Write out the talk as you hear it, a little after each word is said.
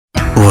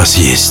вас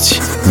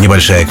есть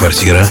небольшая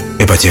квартира,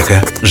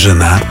 ипотека,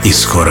 жена и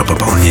скоро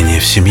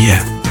пополнение в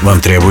семье. Вам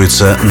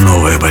требуется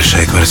новая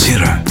большая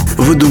квартира.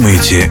 Вы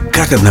думаете,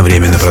 как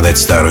одновременно продать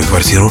старую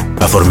квартиру,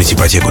 оформить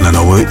ипотеку на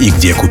новую и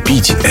где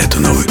купить эту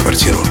новую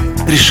квартиру?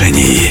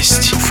 Решение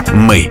есть.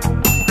 Мы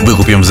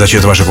выкупим в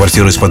зачет вашу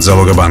квартиру из-под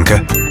залога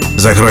банка,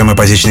 закроем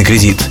ипотечный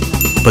кредит,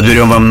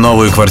 подберем вам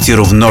новую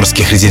квартиру в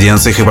Норских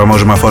резиденциях и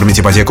поможем оформить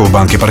ипотеку в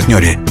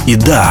банке-партнере. И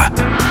да,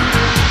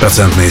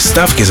 процентные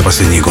ставки за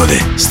последние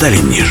годы стали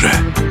ниже.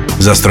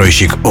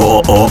 Застройщик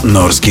ООО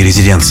 «Норские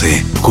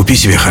резиденции». Купи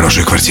себе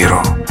хорошую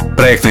квартиру.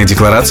 Проектная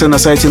декларация на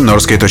сайте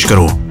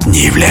norskие.ru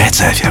не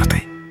является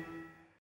офертой.